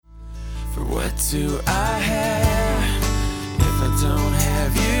What do I have if I don't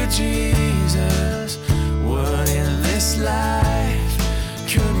have you, Jesus? What in this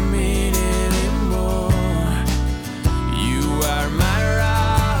life could mean anymore? You are my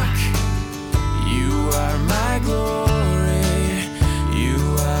rock, you are my glory, you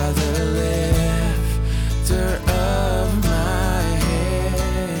are the lifter of my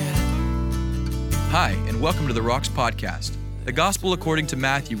head. Hi, and welcome to the Rocks Podcast. The Gospel according to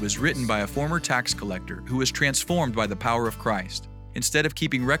Matthew was written by a former tax collector who was transformed by the power of Christ. Instead of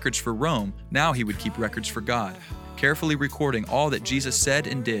keeping records for Rome, now he would keep records for God, carefully recording all that Jesus said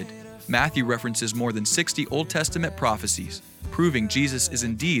and did. Matthew references more than 60 Old Testament prophecies, proving Jesus is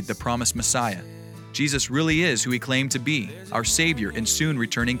indeed the promised Messiah. Jesus really is who he claimed to be, our Savior and soon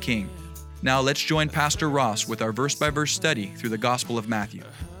returning King. Now let's join Pastor Ross with our verse-by-verse study through the Gospel of Matthew.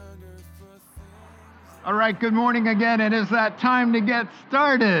 All right, good morning again. It is that time to get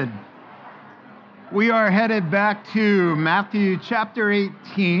started. We are headed back to Matthew chapter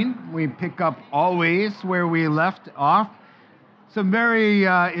 18. We pick up always where we left off. Some very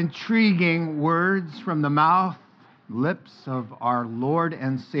intriguing words from the mouth, lips of our Lord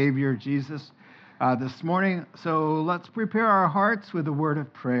and Savior Jesus this morning. So let's prepare our hearts with a word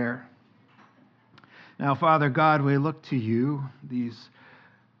of prayer. Now, Father God, we look to you, these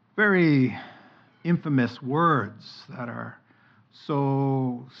very infamous words that are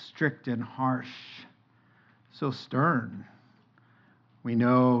so strict and harsh, so stern. We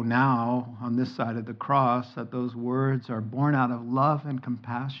know now on this side of the cross that those words are born out of love and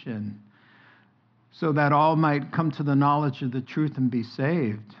compassion so that all might come to the knowledge of the truth and be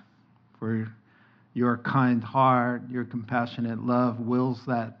saved. For your kind heart, your compassionate love wills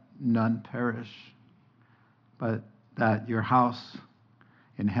that none perish, but that your house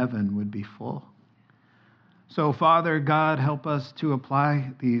in heaven would be full. So, Father God, help us to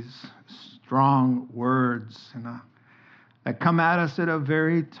apply these strong words that come at us in a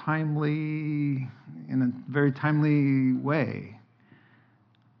very timely way.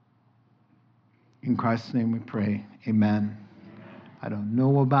 In Christ's name we pray. Amen. I don't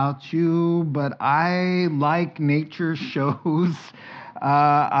know about you, but I like nature shows.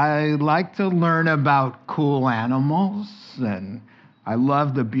 I like to learn about cool animals, and I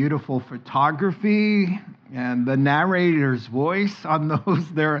love the beautiful photography and the narrator's voice on those.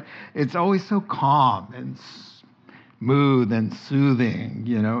 It's always so calm and smooth and soothing.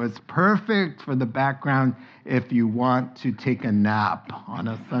 You know, it's perfect for the background if you want to take a nap on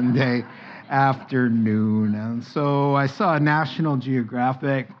a Sunday afternoon. And so I saw National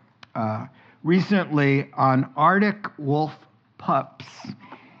Geographic recently on Arctic wolf pups.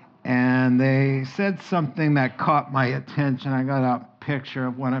 And they said something that caught my attention. I got a picture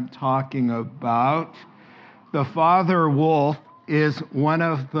of what I'm talking about. The father wolf is one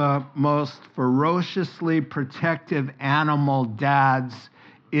of the most ferociously protective animal dads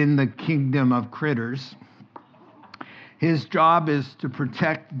in the kingdom of critters. His job is to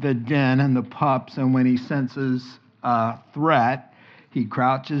protect the den and the pups, and when he senses a threat, he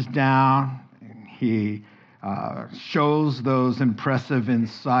crouches down, and he shows those impressive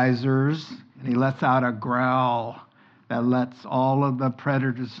incisors, and he lets out a growl that lets all of the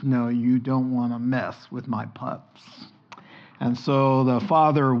predators know you don't want to mess with my pups. And so the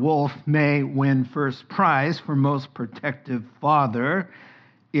father wolf may win first prize for most protective father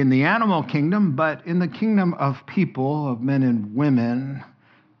in the animal kingdom, but in the kingdom of people, of men and women,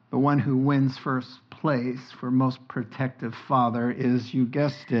 the one who wins first place for most protective father is, you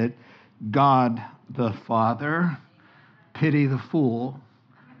guessed it, God the Father. Pity the fool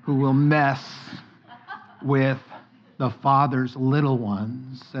who will mess with the Father's little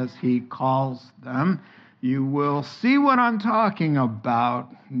ones, as he calls them. You will see what I'm talking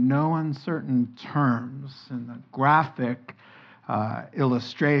about, no uncertain terms, in the graphic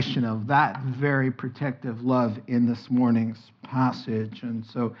illustration of that very protective love in this morning's passage. And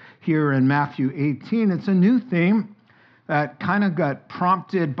so here in Matthew 18, it's a new theme that kind of got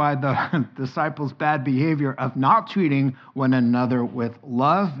prompted by the disciples' bad behavior of not treating one another with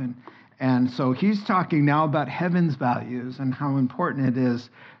love. And so he's talking now about heaven's values and how important it is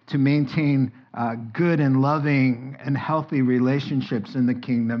to maintain good and loving and healthy relationships in the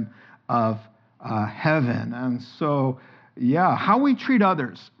kingdom of heaven. And so, how we treat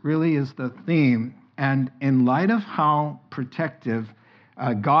others really is the theme. And in light of how protective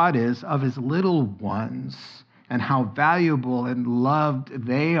God is of his little ones, and how valuable and loved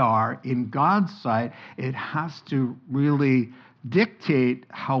they are in God's sight, it has to really dictate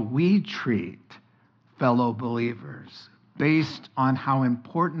how we treat fellow believers based on how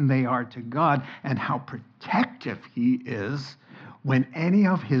important they are to God and how protective he is when any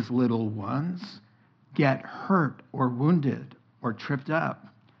of his little ones get hurt or wounded or tripped up.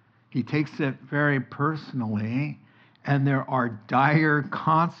 He takes it very personally, and there are dire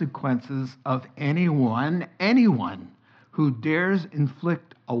consequences of anyone who dares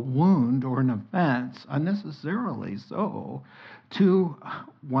inflict a wound or an offense, unnecessarily so, to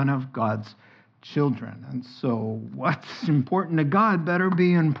one of God's children. And so what's important to God better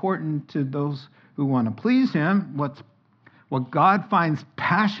be important to those who want to please him. What God finds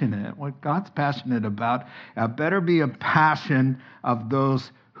passionate, what God's passionate about, better be a passion of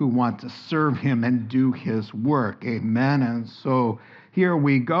those who want to serve him and do his work. Amen. And so here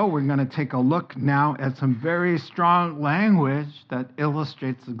we go. We're going to take a look now at some very strong language that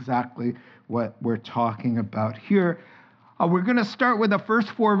illustrates exactly what we're talking about here. We're going to start with the first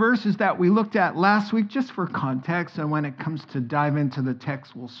 4 verses that we looked at last week, just for context. And when it comes to dive into the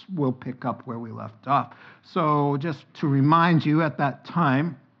text, we'll pick up where we left off. So just to remind you, at that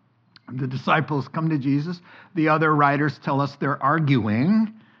time, the disciples come to Jesus. The other writers tell us they're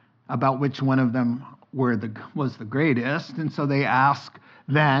arguing about which one of them was the greatest. And so they ask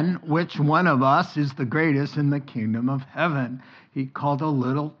then, which one of us is the greatest in the kingdom of heaven? He called a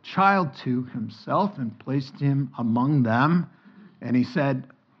little child to himself and placed him among them. And he said,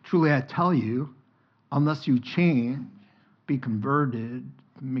 truly I tell you, unless you change, be converted,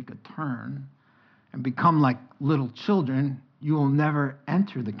 make a turn, and become like little children, you will never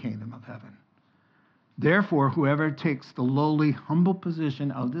enter the kingdom of heaven. Therefore, whoever takes the lowly, humble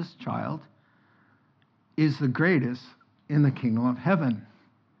position of this child is the greatest in the kingdom of heaven.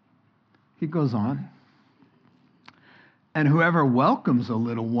 He goes on. And whoever welcomes a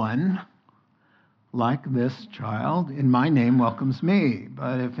little one like this child in my name welcomes me.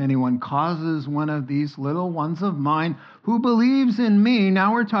 But if anyone causes one of these little ones of mine who believes in me,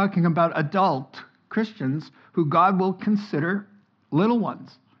 now we're talking about adult Christians who God will consider little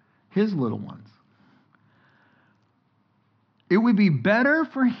ones, his little ones. It would be better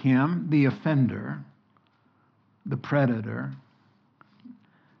for him, the offender, the predator,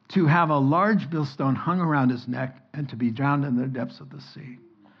 to have a large millstone hung around his neck and to be drowned in the depths of the sea.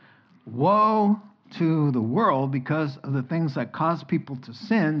 Woe to the world because of the things that cause people to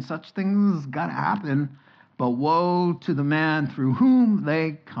sin. Such things got to happen, but woe to the man through whom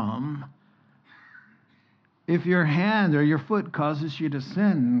they come. If your hand or your foot causes you to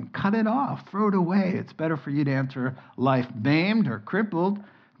sin, cut it off, throw it away. It's better for you to enter life maimed or crippled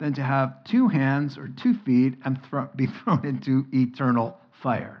than to have 2 hands or 2 feet and be thrown into eternal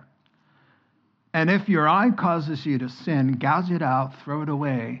fire. And if your eye causes you to sin, gouge it out, throw it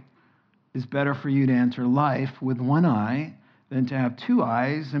away. It's better for you to enter life with 1 eye than to have 2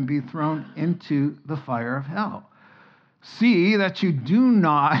 eyes and be thrown into the fire of hell. See that you do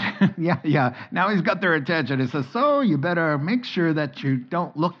not, now he's got their attention. He says, so you better make sure that you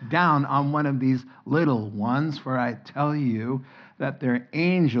don't look down on one of these little ones, for I tell you that their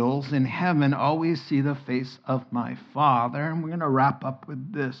angels in heaven always see the face of my Father. And we're going to wrap up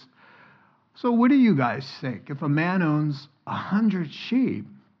with this. So what do you guys think? If a man owns 100 sheep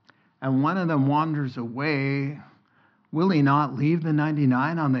and one of them wanders away, will he not leave the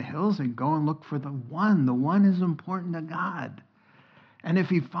 99 on the hills and go and look for the one? The one is important to God. And if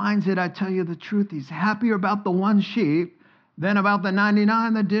he finds it, I tell you the truth, he's happier about the 1 sheep than about the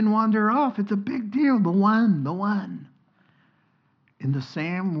 99 that didn't wander off. It's a big deal, the one. In the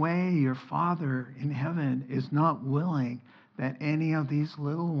same way, your Father in heaven is not willing that any of these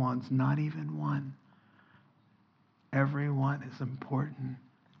little ones, not even one, everyone is important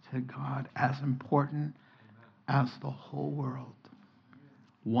to God, as important as the whole world.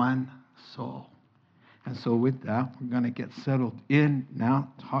 1 soul. And so with that, we're going to get settled in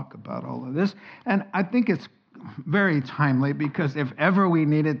now, talk about all of this. And I think it's very timely, because if ever we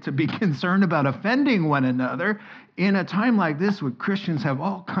needed to be concerned about offending one another, in a time like this where Christians have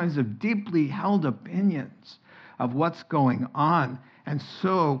all kinds of deeply held opinions of what's going on, and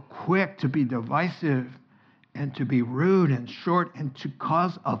so quick to be divisive and to be rude and short and to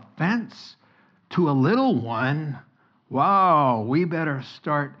cause offense to a little one, wow, we better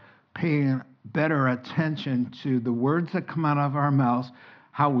start paying better attention to the words that come out of our mouths,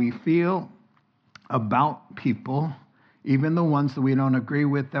 how we feel about people, even the ones that we don't agree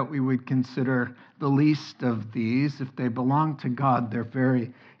with, that we would consider the least of these. If they belong to God, they're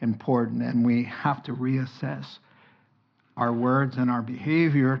very important, and we have to reassess our words and our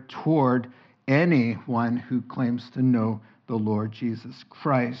behavior toward anyone who claims to know the Lord Jesus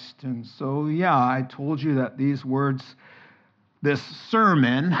Christ. And so, I told you that these words, this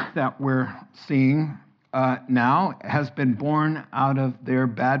sermon that we're seeing now has been born out of their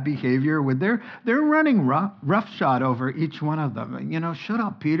bad behavior. They're running roughshod over each one of them. Shut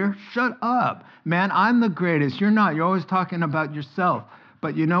up, Peter. Shut up, man. I'm the greatest. You're not. You're always talking about yourself.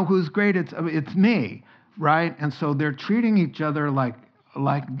 But you know who's great? It's me, right? And so they're treating each other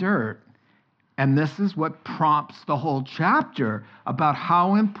like dirt. And this is what prompts the whole chapter about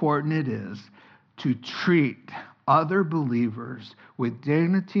how important it is to treat other believers with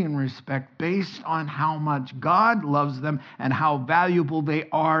dignity and respect based on how much God loves them and how valuable they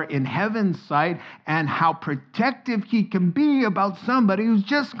are in heaven's sight and how protective he can be about somebody who's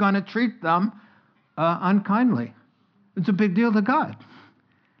just going to treat them unkindly. It's a big deal to God.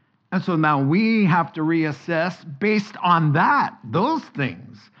 And so now we have to reassess based on those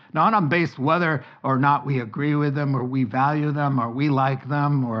things, not on based whether or not we agree with them or we value them or we like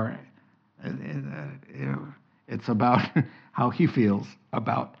them, or it's about how he feels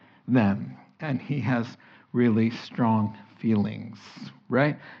about them. And he has really strong feelings,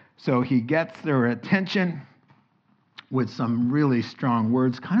 right? So he gets their attention with some really strong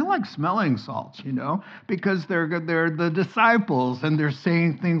words, kind of like smelling salts, because they're the disciples and they're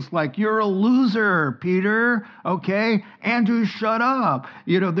saying things like, "You're a loser, Peter, okay? Andrew, shut up."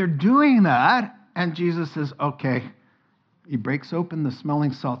 They're doing that. And Jesus says, okay. He breaks open the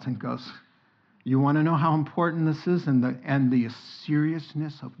smelling salts and goes, "You want to know how important this is and the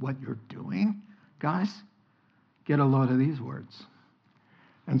seriousness of what you're doing, guys? Get a load of these words."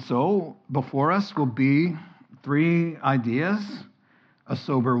 And so before us will be 3 ideas: a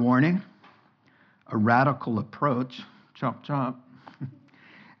sober warning, a radical approach, chop, chop,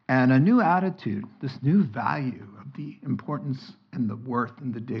 and a new attitude, this new value of the importance and the worth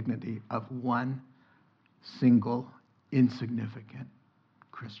and the dignity of one single insignificant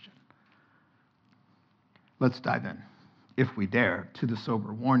Christian. Let's dive in, if we dare, to the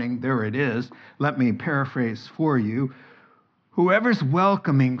sober warning. There it is. Let me paraphrase for you. Whoever's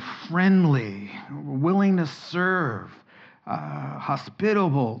welcoming, friendly, willing to serve,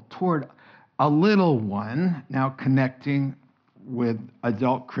 hospitable toward a little one, now connecting with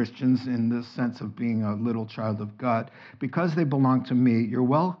adult Christians in the sense of being a little child of God, because they belong to me, you're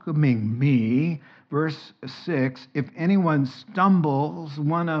welcoming me. Verse 6, if anyone stumbles,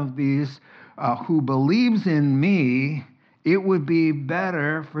 one of these who believes in me, it would be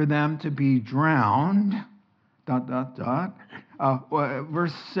better for them to be drowned. ...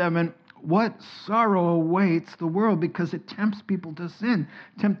 Verse 7, what sorrow awaits the world because it tempts people to sin.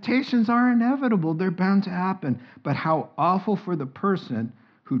 Temptations are inevitable. They're bound to happen. But how awful for the person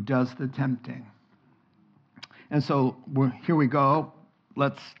who does the tempting. And so here we go.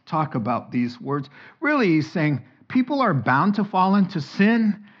 Let's talk about these words. Really, he's saying people are bound to fall into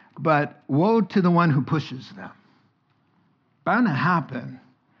sin, but woe to the one who pushes them. Bound to happen.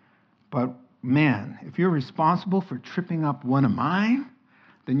 But man, if you're responsible for tripping up one of mine,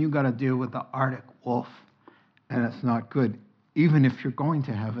 then you got to deal with the Arctic wolf, and it's not good. Even if you're going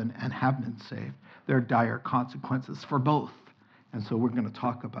to heaven and have been saved, there are dire consequences for both. And so we're going to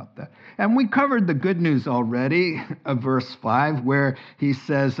talk about that. And we covered the good news already, verse 5, where he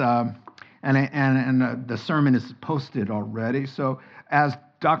says, and the sermon is posted already. So as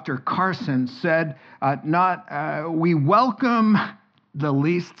Dr. Carson said, we welcome the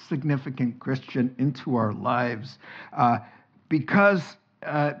least significant Christian into our lives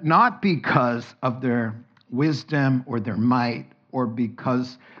not because of their wisdom or their might or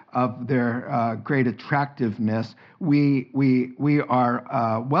because of their great attractiveness. We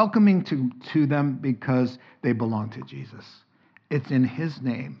are welcoming to them because they belong to Jesus. It's in his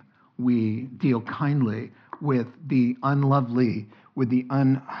name we deal kindly with the unlovely, with the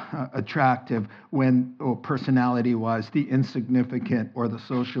unattractive, or personality-wise, the insignificant or the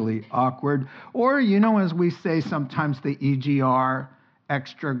socially awkward, or, as we say sometimes, the EGR,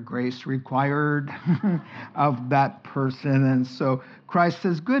 extra grace required of that person. And so Christ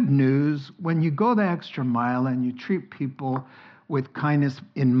says, good news, when you go the extra mile and you treat people with kindness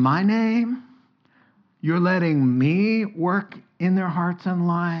in my name, you're letting me work in their hearts and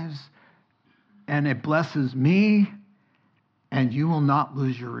lives, and it blesses me, and you will not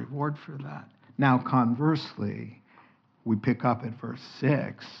lose your reward for that. Now, conversely, we pick up at verse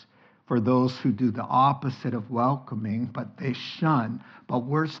 6, for those who do the opposite of welcoming, but they shun. But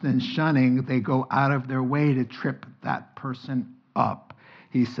worse than shunning, they go out of their way to trip that person up.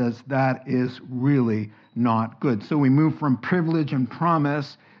 He says that is really not good. So we move from privilege and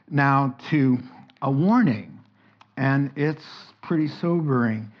promise now to a warning, and it's pretty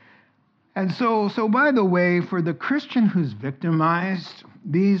sobering. And so by the way, for the Christian who's victimized,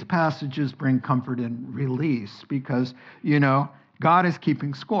 these passages bring comfort and release because, God is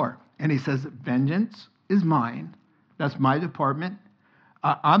keeping score. And he says, vengeance is mine. That's my department.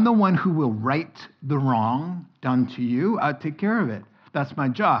 I'm the one who will right the wrong done to you. I'll take care of it. That's my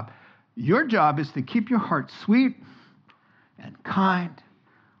job. Your job is to keep your heart sweet and kind,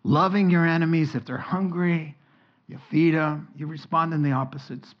 loving your enemies. If they're hungry, you feed them. You respond in the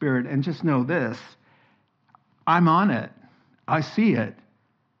opposite spirit. And just know this, I'm on it. I see it.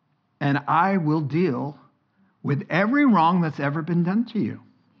 And I will deal with every wrong that's ever been done to you.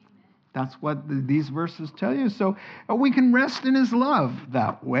 That's what these verses tell you. So we can rest in his love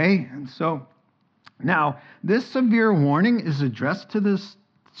that way. And so now this severe warning is addressed to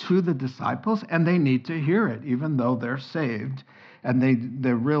the disciples, and they need to hear it, even though they're saved. And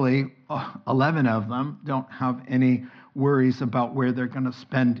they're really, 11 of them don't have any worries about where they're going to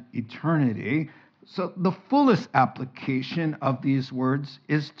spend eternity. So the fullest application of these words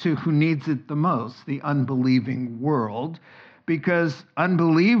is to who needs it the most, the unbelieving world, because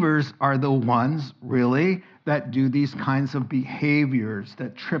unbelievers are the ones, really, that do these kinds of behaviors,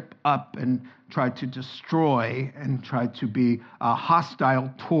 that trip up and try to destroy and try to be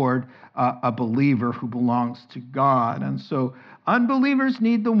hostile toward a believer who belongs to God. And so unbelievers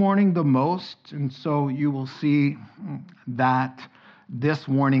need the warning the most, and so you will see that this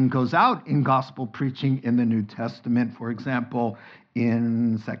warning goes out in gospel preaching in the New Testament. For example,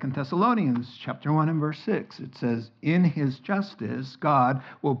 in 2 Thessalonians chapter 1 and verse 6, it says, in his justice, God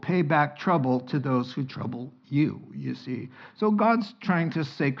will pay back trouble to those who trouble you, you see. So God's trying to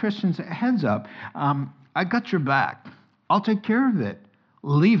say, Christians, heads up, I got your back. I'll take care of it.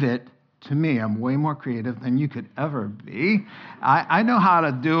 Leave it to me. I'm way more creative than you could ever be. I know how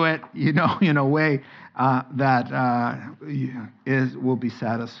to do it, in a way that will be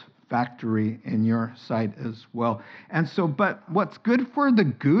satisfactory in your sight as well. And so, but what's good for the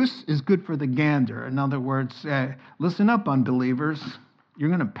goose is good for the gander. In other words, listen up, unbelievers. You're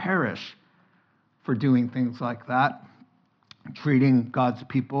going to perish for doing things like that, treating God's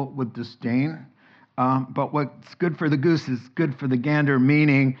people with disdain. But what's good for the goose is good for the gander,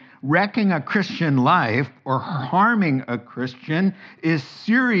 meaning wrecking a Christian life or harming a Christian is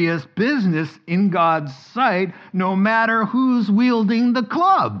serious business in God's sight, no matter who's wielding the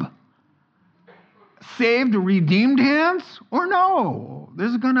club. Saved, redeemed hands, or no?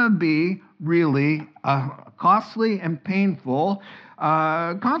 There's going to be really costly and painful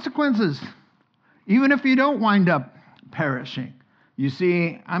consequences, even if you don't wind up perishing. You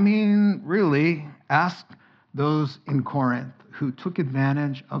see, really, ask those in Corinth who took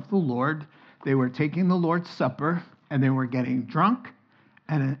advantage of the Lord. They were taking the Lord's Supper, and they were getting drunk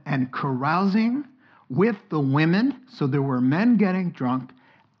and carousing with the women. So there were men getting drunk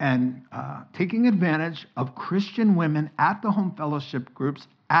and taking advantage of Christian women at the home fellowship groups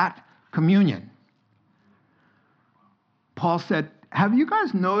at communion. Paul said, have you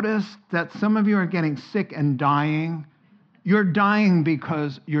guys noticed that some of you are getting sick and dying? You're dying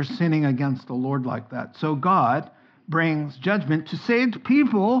because you're sinning against the Lord like that. So God brings judgment to saved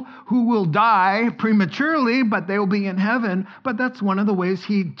people who will die prematurely, but they will be in heaven. But that's one of the ways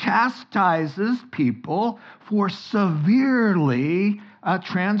he chastises people for severely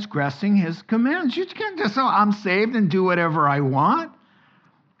transgressing his commands. You can't just say, I'm saved and do whatever I want.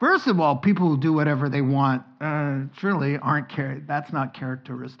 First of all, people who do whatever they want surely that's not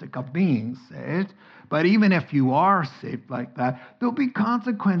characteristic of being saved. But even if you are saved like that, there'll be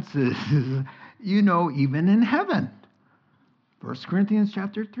consequences, even in heaven. 1 Corinthians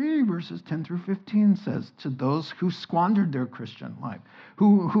chapter 3, verses 10 through 15 says, to those who squandered their Christian life,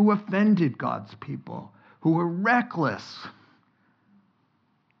 who offended God's people, who were reckless,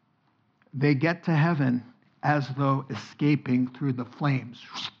 they get to heaven as though escaping through the flames.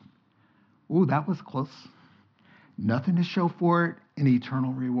 Ooh, that was close. Nothing to show for it in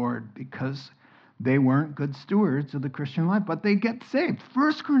eternal reward because they weren't good stewards of the Christian life, but they get saved.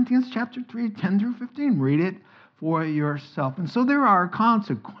 1 Corinthians chapter 3, 10 through 15. Read it for yourself. And so there are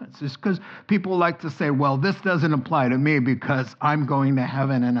consequences because people like to say, well, this doesn't apply to me because I'm going to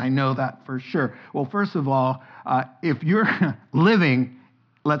heaven and I know that for sure. Well, first of all, if you're living,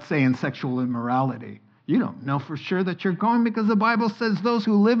 let's say, in sexual immorality, you don't know for sure that you're going because the Bible says those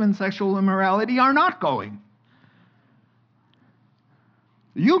who live in sexual immorality are not going.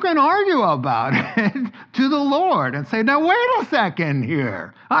 You can argue about it to the Lord and say, now, wait a second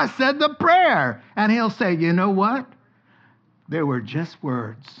here. I said the prayer. And he'll say, you know what? They were just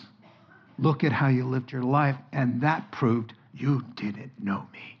words. Look at how you lived your life. And that proved you didn't know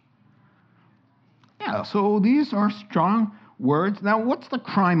me. Yeah, so these are strong words. Now, what's the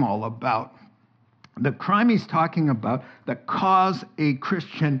crime all about? The crime he's talking about that cause a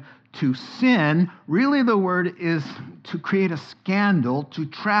Christian to sin. Really, the word is to create a scandal, to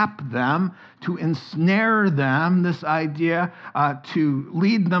trap them, to ensnare them. This idea to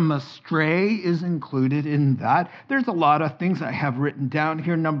lead them astray is included in that. There's a lot of things I have written down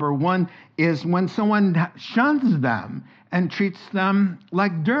here. Number one is when someone shuns them and treats them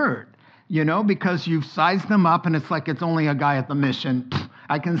like dirt, because you've sized them up and it's like it's only a guy at the mission.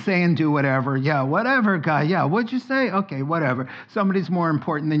 I can say and do whatever. Yeah, whatever, guy. Yeah, what'd you say? Okay, whatever. Somebody's more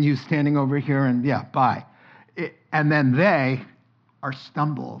important than you standing over here, and yeah, bye. And then they are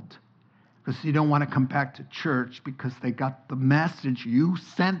stumbled because you don't want to come back to church because they got the message you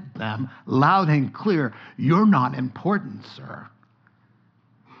sent them loud and clear. You're not important, sir.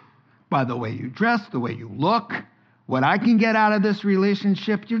 By the way you dress, the way you look, what I can get out of this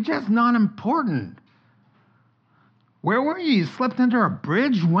relationship, you're just not important. Where were you? You slept under a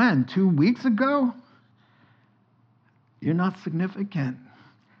bridge when? 2 weeks ago? You're not significant.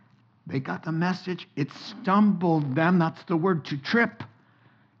 They got the message. It stumbled them. That's the word, to trip.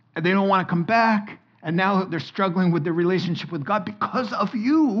 And they don't want to come back. And now they're struggling with their relationship with God because of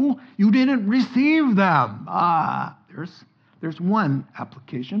you. You didn't receive them. There's one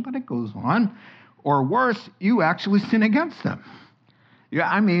application, but it goes on. Or worse, you actually sin against them.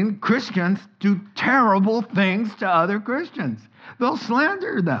 Yeah, Christians do terrible things to other Christians. They'll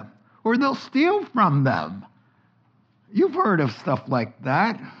slander them or they'll steal from them. You've heard of stuff like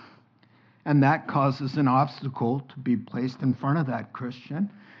that. And that causes an obstacle to be placed in front of that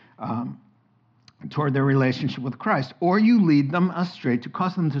Christian toward their relationship with Christ. Or you lead them astray. To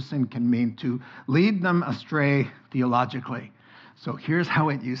cause them to sin can mean to lead them astray theologically. So here's how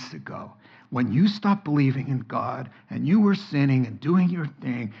it used to go. When you stopped believing in God and you were sinning and doing your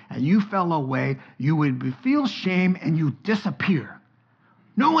thing and you fell away, you would feel shame and you disappear.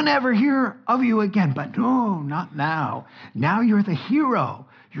 No one ever hear of you again. But no, not now. Now you're the hero.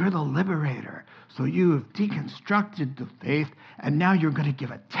 You're the liberator. So you have deconstructed the faith and now you're going to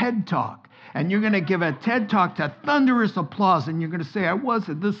give a TED Talk. And you're going to give a TED Talk to thunderous applause. And you're going to say, I was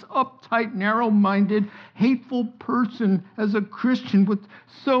this uptight, narrow-minded, hateful person as a Christian with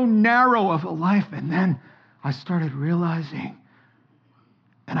so narrow of a life. And then I started realizing,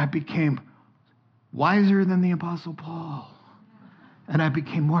 and I became wiser than the Apostle Paul. And I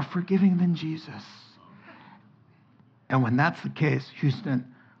became more forgiving than Jesus. And when that's the case, Houston,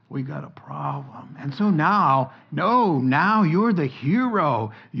 we got a problem. And so now you're the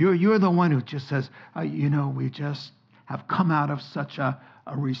hero. You're the one who just says, we just have come out of such a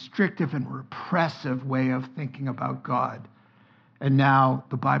restrictive and repressive way of thinking about God. And now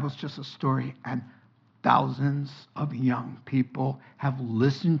the Bible's just a story, and thousands of young people have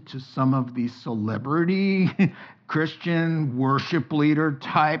listened to some of these celebrity Christian worship leader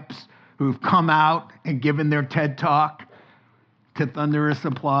types who've come out and given their TED Talk to thunderous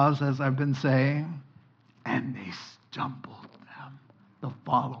applause, as I've been saying, and they stumbled them, the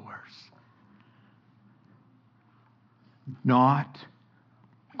followers. Not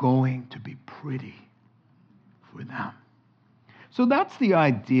going to be pretty for them. So that's the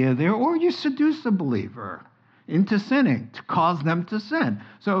idea there. Or you seduce a believer into sinning, to cause them to sin.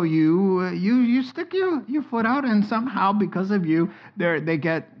 So you stick your foot out, and somehow because of you, they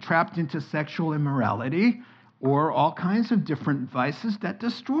get trapped into sexual immorality or all kinds of different vices that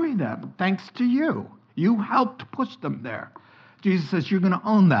destroy them, thanks to you. You helped push them there. Jesus says, you're going to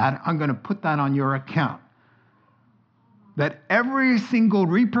own that. I'm going to put that on your account. That every single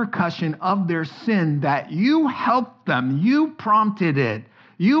repercussion of their sin, that you helped them, you prompted it,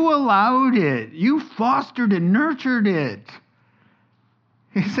 you allowed it, you fostered and nurtured it.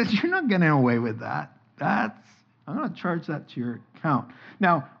 He says, you're not getting away with that. I'm going to charge that to your account.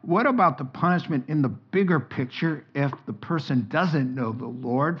 Now, what about the punishment in the bigger picture if the person doesn't know the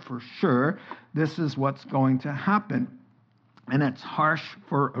Lord? For sure, this is what's going to happen. And it's harsh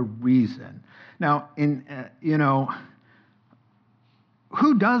for a reason. Now,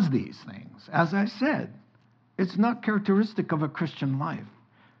 who does these things? As I said, it's not characteristic of a Christian life.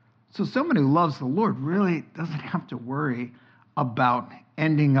 So someone who loves the Lord really doesn't have to worry about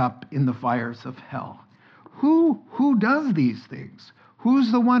ending up in the fires of hell. Who does these things?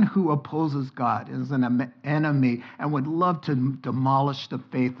 Who's the one who opposes God, is an enemy, and would love to demolish the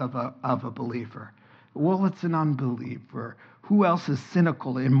faith of a believer? Well, it's an unbeliever. Who else is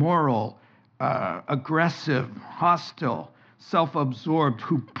cynical, immoral, aggressive, hostile, self-absorbed,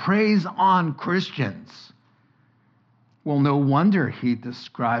 who preys on Christians? Well, no wonder he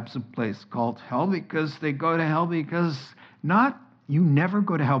describes a place called hell, because they go to hell because you never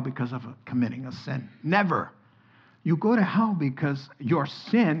go to hell because of committing a sin. Never. You go to hell because your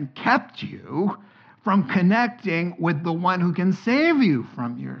sin kept you from connecting with the one who can save you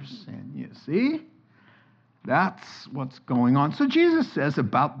from your sin. You see? That's what's going on. So Jesus says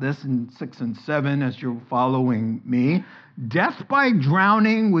about this in 6 and 7, as you're following me, death by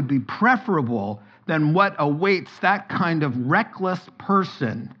drowning would be preferable than what awaits that kind of reckless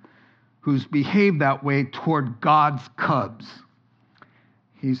person who's behaved that way toward God's cubs.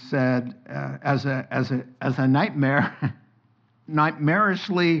 He said, as a nightmare,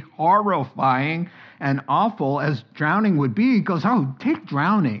 nightmarishly horrifying and awful as drowning would be, he goes, oh, take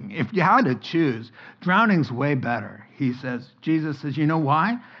drowning. If you had to choose, drowning's way better. He says, Jesus says, you know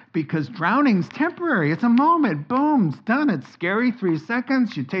why? Because drowning's temporary. It's a moment. Boom, it's done. It's scary. 3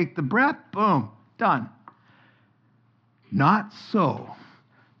 seconds. You take the breath. Boom, done. Not so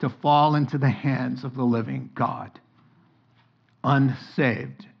to fall into the hands of the living God,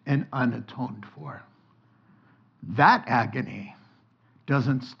 unsaved and unatoned for. That agony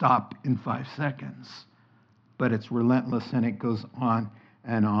doesn't stop in 5 seconds, but it's relentless and it goes on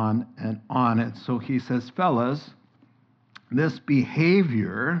and on and on. And so he says, fellas, this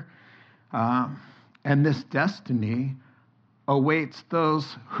behavior and this destiny awaits those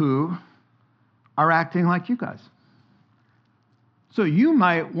who are acting like you guys. So you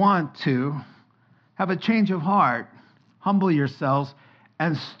might want to have a change of heart, humble yourselves,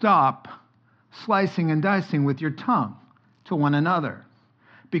 and stop slicing and dicing with your tongue to one another.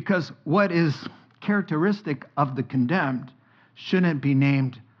 Because what is characteristic of the condemned shouldn't be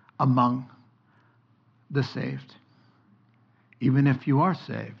named among the saved, even if you are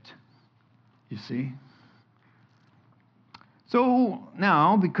saved, you see. So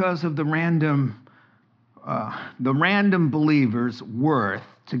now, because of the random believer's worth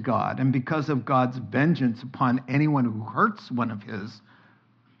to God, and because of God's vengeance upon anyone who hurts one of his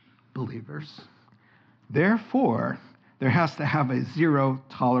believers, therefore, there has to have a zero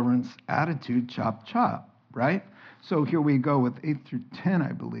tolerance attitude, chop, chop, right? So here we go with 8 through 10,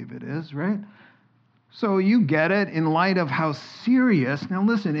 I believe it is, right? So you get it in light of how serious, now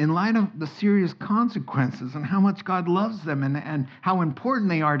listen, in light of the serious consequences and how much God loves them and how important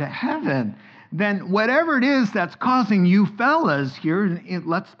they are to heaven, then whatever it is that's causing you fellas here,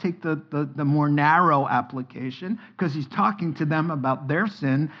 let's take the more narrow application, because he's talking to them about their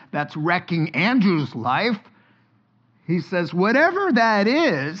sin that's wrecking Andrew's life. He says, whatever that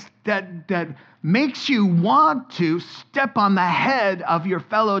is that makes you want to step on the head of your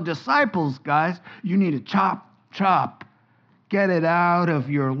fellow disciples, guys, you need to chop. Get it out of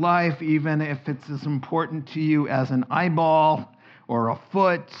your life, even if it's as important to you as an eyeball or a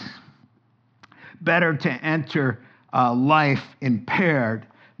foot. Better to enter life impaired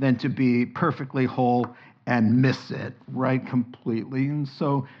than to be perfectly whole and miss it right completely. And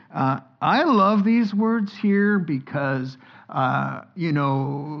so I love these words here because,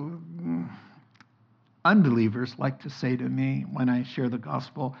 unbelievers like to say to me when I share the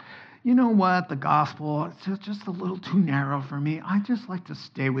gospel, you know what, the gospel, it's just a little too narrow for me. I just like to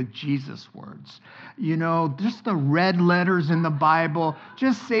stay with Jesus' words. Just the red letters in the Bible,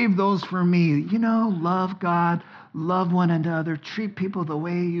 just save those for me. Love God, love one another, treat people the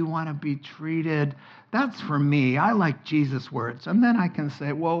way you want to be treated. That's for me. I like Jesus' words. And then I can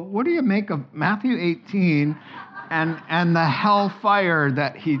say, well, what do you make of Matthew 18 and the hellfire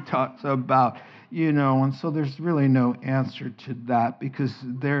that he talks about? And so there's really no answer to that because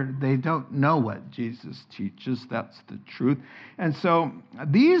they don't know what Jesus teaches. That's the truth. And so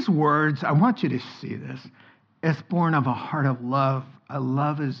these words, I want you to see this. It's born of a heart of love. I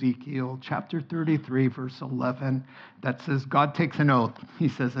love Ezekiel chapter 33, verse 11, that says, God takes an oath. He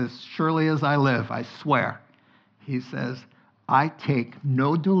says, as surely as I live, I swear. He says, I take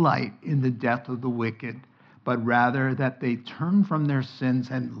no delight in the death of the wicked, but rather that they turn from their sins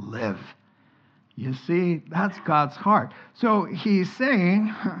and live. You see, that's God's heart. So he's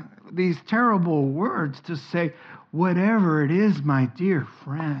saying these terrible words to say, whatever it is, my dear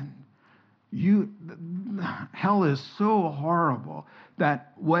friend, hell is so horrible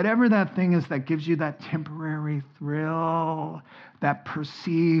that whatever that thing is that gives you that temporary thrill, that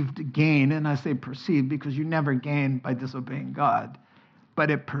perceived gain, and I say perceived because you never gain by disobeying God, but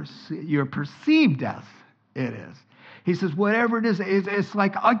you're perceived as it is. He says, whatever it is, it's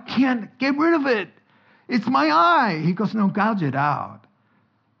like, I can't get rid of it. It's my eye. He goes, no, gouge it out.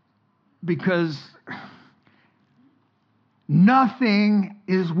 Because nothing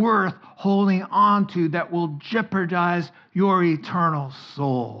is worth holding on to that will jeopardize your eternal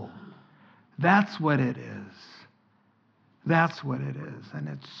soul. That's what it is. That's what it is. And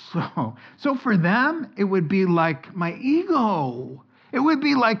it's so for them, it would be like my ego. It would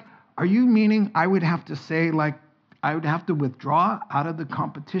be like, are you meaning I would have to say, like, I would have to withdraw out of the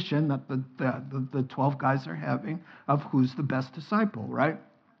competition that the 12 guys are having of who's the best disciple, right?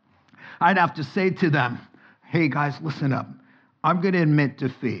 I'd have to say to them, hey guys, listen up. I'm going to admit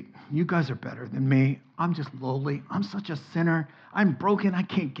defeat. You guys are better than me. I'm just lowly. I'm such a sinner. I'm broken. I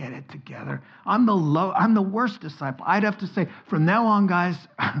can't get it together. I'm the worst disciple. I'd have to say, from now on, guys,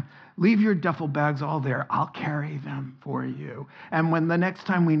 leave your duffel bags all there. I'll carry them for you. And when the next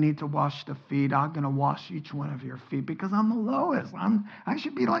time we need to wash the feet, I'm going to wash each one of your feet because I'm the lowest. I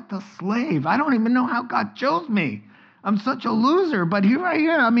should be like the slave. I don't even know how God chose me. I'm such a loser, but here I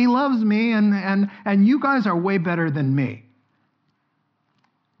am. He loves me, and you guys are way better than me.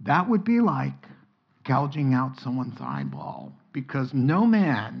 That would be like gouging out someone's eyeball, because no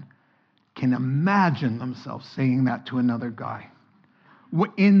man can imagine themselves saying that to another guy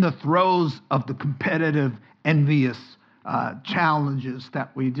in the throes of the competitive, envious challenges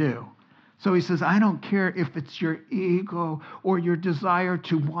that we do. So he says, I don't care if it's your ego or your desire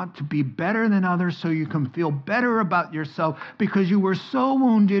to want to be better than others so you can feel better about yourself because you were so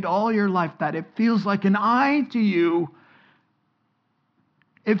wounded all your life that it feels like an eye to you.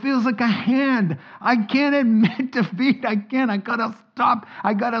 It feels like a hand. I can't admit defeat. I can't. I got to stop.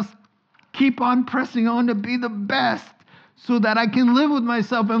 I got to keep on pressing on to be the best so that I can live with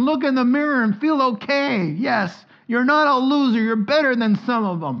myself and look in the mirror and feel okay. Yes, you're not a loser. You're better than some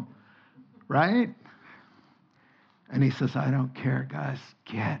of them. Right? And he says, I don't care, guys.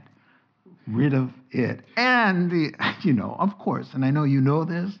 Get rid of it. And, of course, and I know you know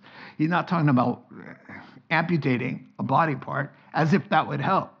this, he's not talking about amputating a body part as if that would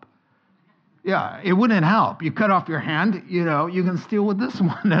help. Yeah, it wouldn't help. You cut off your hand, you can steal with this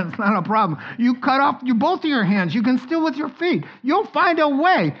one. That's not a problem. You cut off both of your hands. You can steal with your feet. You'll find a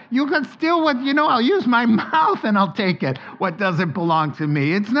way. You can steal with, I'll use my mouth and I'll take it. What doesn't belong to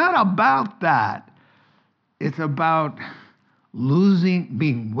me? It's not about that. It's about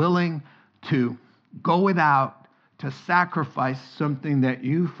being willing to go without, to sacrifice something that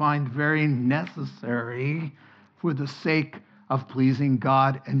you find very necessary for the sake of pleasing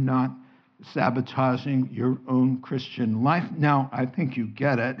God and not sabotaging your own Christian life. Now, I think you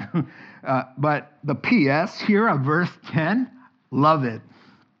get it. But the P.S. here of verse 10, love it.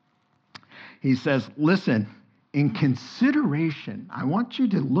 He says, listen, in consideration, I want you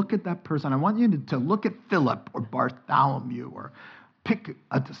to look at that person. I want you to look at Philip or Bartholomew or pick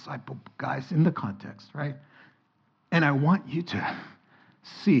a disciple, guys, in the context, right? And I want you to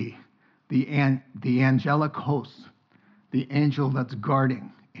see the angelic host, the angel that's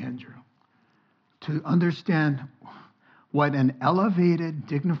guarding Andrew, to understand what an elevated,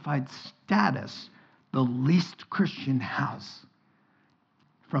 dignified status the least Christian has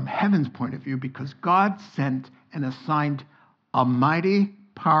from heaven's point of view, because God sent and assigned a mighty,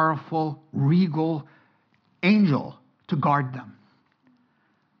 powerful, regal angel to guard them.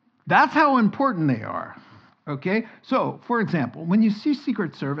 That's how important they are, okay? So, for example, when you see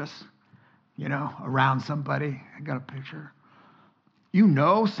Secret Service, around somebody, I got a picture,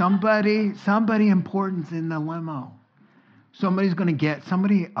 somebody important's in the limo. Somebody's going to get,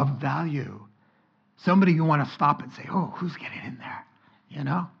 somebody of value. Somebody you want to stop and say, oh, who's getting in there?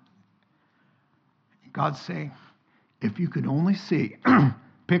 God's saying, if you could only see,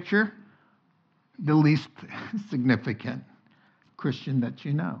 picture the least significant Christian that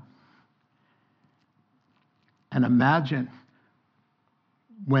you know. And imagine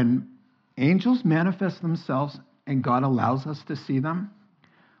when angels manifest themselves and God allows us to see them,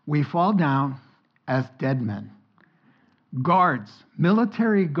 we fall down as dead men. Guards,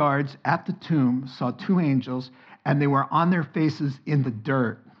 military guards at the tomb saw two angels, and they were on their faces in the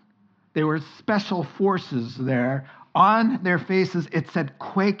dirt. They were special forces there. On their faces, it said,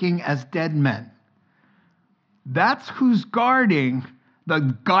 quaking as dead men. That's who's guarding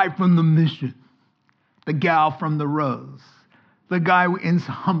the guy from the mission, the gal from the rose, the guy in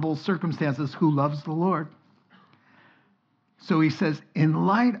humble circumstances who loves the Lord. So he says, in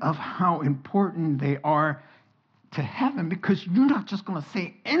light of how important they are to heaven, because you're not just going to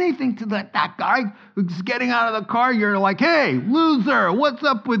say anything to that guy who's getting out of the car. You're like, hey, loser, what's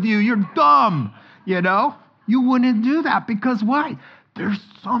up with you? You're dumb. You wouldn't do that, because why? There's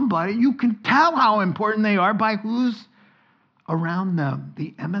somebody, you can tell how important they are by who's around them.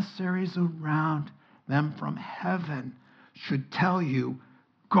 The emissaries around them from heaven should tell you,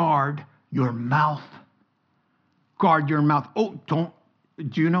 guard your mouth. Guard your mouth. Oh, do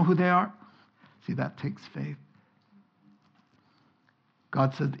you know who they are? See, that takes faith.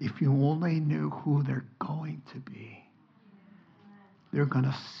 God said, if you only knew who they're going to be, they're going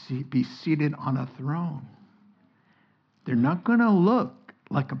to be seated on a throne. They're not going to look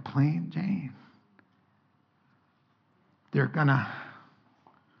like a plain Jane. they're going to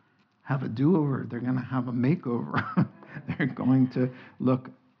have a do-over. They're going to have a makeover. They're going to look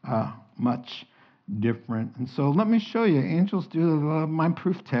much different. And so let me show you. Angels do my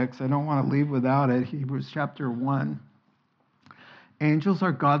proof text. I don't want to leave without it. Hebrews chapter 1. Angels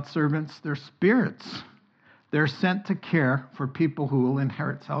are God's servants. They're spirits. They're sent to care for people who will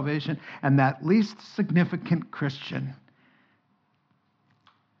inherit salvation. And that least significant Christian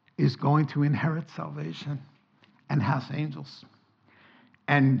is going to inherit salvation and has angels.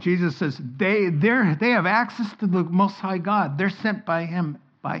 And Jesus says they have access to the Most High God. They're sent by him,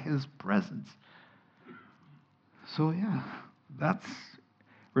 by his presence. So yeah, that's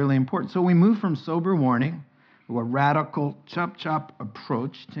really important. So we move from sober warning to a radical chop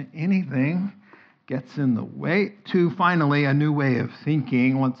approach to anything gets in the way, to finally a new way of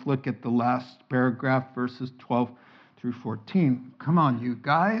thinking. Let's look at the last paragraph, verses 12 through 14. Come on, you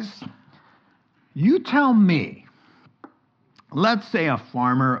guys. You tell me. Let's say a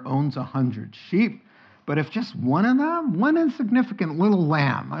farmer owns 100 sheep, but if just one of them, one insignificant little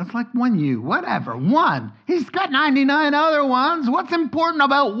lamb, it's like one ewe, whatever, one. He's got 99 other ones. What's important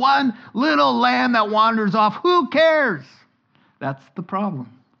about one little lamb that wanders off? Who cares? That's the problem.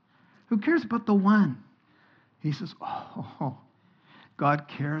 Who cares about the one? He says, oh, God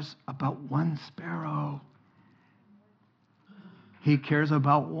cares about one sparrow. He cares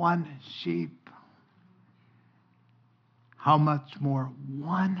about one sheep. How much more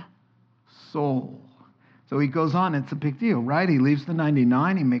one soul? So he goes on, it's a big deal, right? He leaves the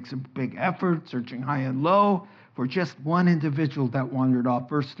 99, he makes a big effort, searching high and low for just one individual that wandered off.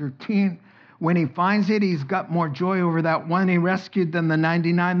 Verse 13, when he finds it, he's got more joy over that one he rescued than the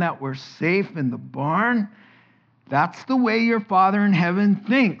 99 that were safe in the barn. That's the way your Father in heaven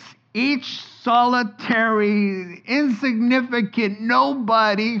thinks. Each solitary, insignificant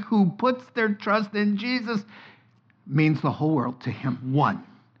nobody who puts their trust in Jesus means the whole world to him. One.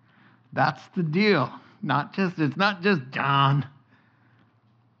 That's the deal. It's not just John.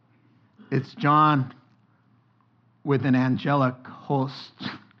 It's John with an angelic host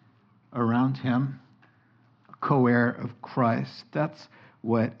around him, a co-heir of Christ. That's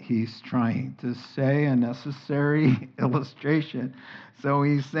what he's trying to say, a necessary illustration. So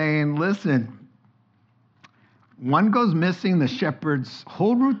he's saying, listen, one goes missing, the shepherd's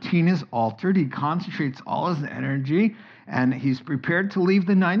whole routine is altered. He concentrates all his energy, and he's prepared to leave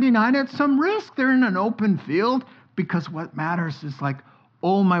the 99 at some risk. They're in an open field, because what matters is like,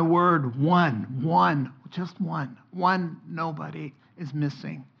 oh my word, one, just one nobody is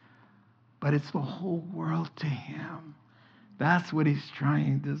missing. But it's the whole world to him. That's what he's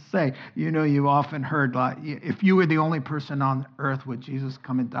trying to say. You know, you've often heard, if you were the only person on earth, would Jesus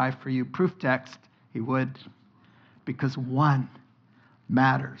come and die for you? Proof text, he would. Because one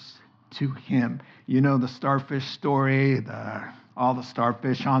matters to him. You know the starfish story, all the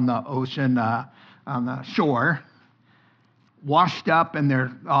starfish on the ocean, on the shore, washed up, and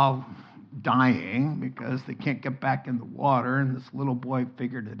they're all dying because they can't get back in the water, and this little boy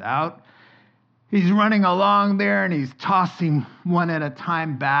figured it out. He's running along there, and he's tossing one at a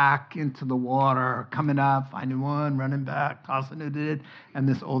time back into the water, coming up, finding one, running back, tossing it. And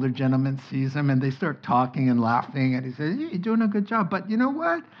this older gentleman sees him, and they start talking and laughing. And he says, you're doing a good job. But you know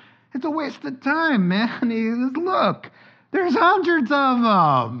what? It's a waste of time, man. He says, look, there's hundreds of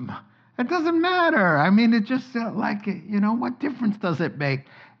them. It doesn't matter. I mean, it just what difference does it make?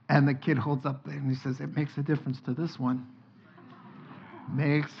 And the kid holds up and he says, it makes a difference to this one.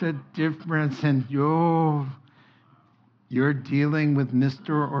 Makes a difference, and you're dealing with Mr.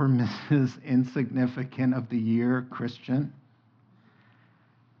 or Mrs. Insignificant of the Year Christian.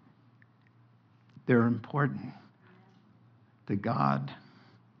 They're important to God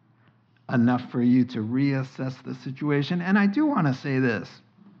enough for you to reassess the situation. And I do want to say this.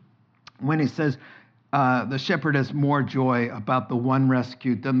 When he says the shepherd has more joy about the one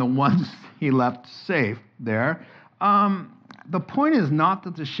rescued than the ones he left safe there, the point is not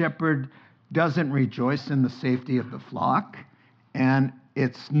that the shepherd doesn't rejoice in the safety of the flock, and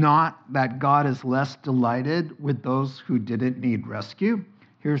it's not that God is less delighted with those who didn't need rescue.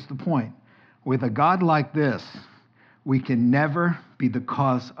 Here's the point. With a God like this, we can never be the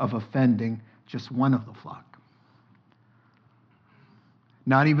cause of offending just one of the flock.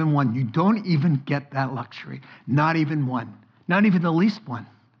 Not even one. You don't even get that luxury. Not even one. Not even the least one.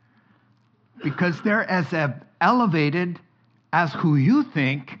 Because they're as elevated as who you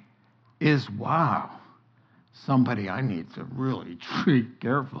think is, wow, somebody I need to really treat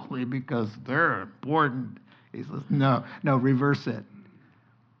carefully because they're important. He says, no, reverse it.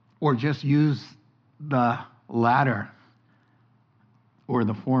 Or just use the latter or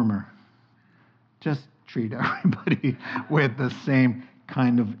the former. Just treat everybody with the same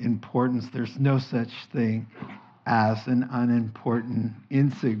kind of importance. There's no such thing as an unimportant,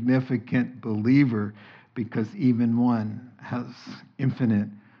 insignificant believer, because even one has infinite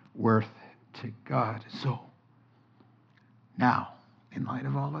worth to God. So, now, in light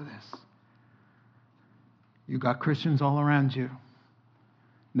of all of this, you got Christians all around you.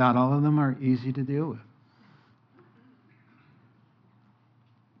 Not all of them are easy to deal with.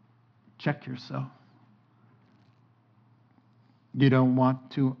 Check yourself. You don't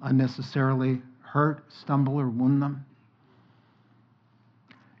want to unnecessarily hurt, stumble, or wound them.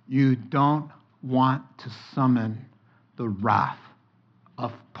 You don't want to summon the wrath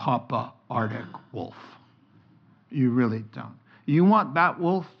of Papa Arctic Wolf. You really don't. You want that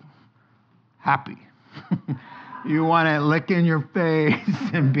wolf happy. You want it licking your face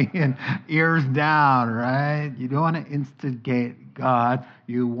and being ears down, right? You don't want to instigate God.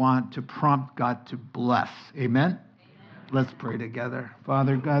 You want to prompt God to bless. Amen? Let's pray together.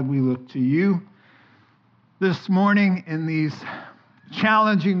 Father God, we look to you this morning in these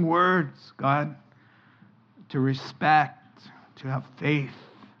challenging words, God, to respect, to have faith,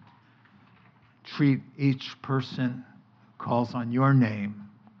 treat each person who calls on your name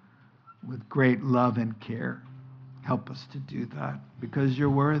with great love and care. Help us to do that because you're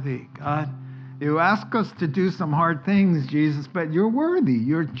worthy, God. You ask us to do some hard things, Jesus, but you're worthy.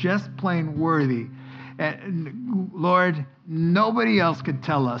 You're just plain worthy. And Lord, nobody else could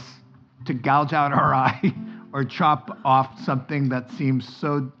tell us to gouge out our eye or chop off something that seems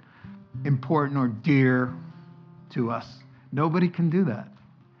so important or dear to us. Nobody can do that.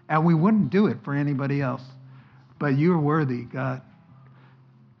 And we wouldn't do it for anybody else. But you're worthy, God.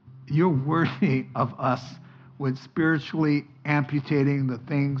 You're worthy of us with spiritually amputating the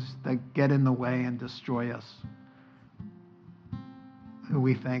things that get in the way and destroy us.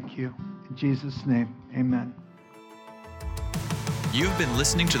 We thank you. In Jesus' name, amen. You've been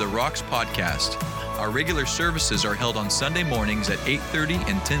listening to the Rocks Podcast. Our regular services are held on Sunday mornings at 8:30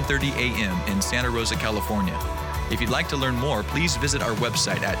 and 10:30 a.m. in Santa Rosa, California. If you'd like to learn more, please visit our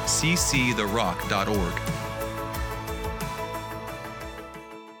website at cctherock.org.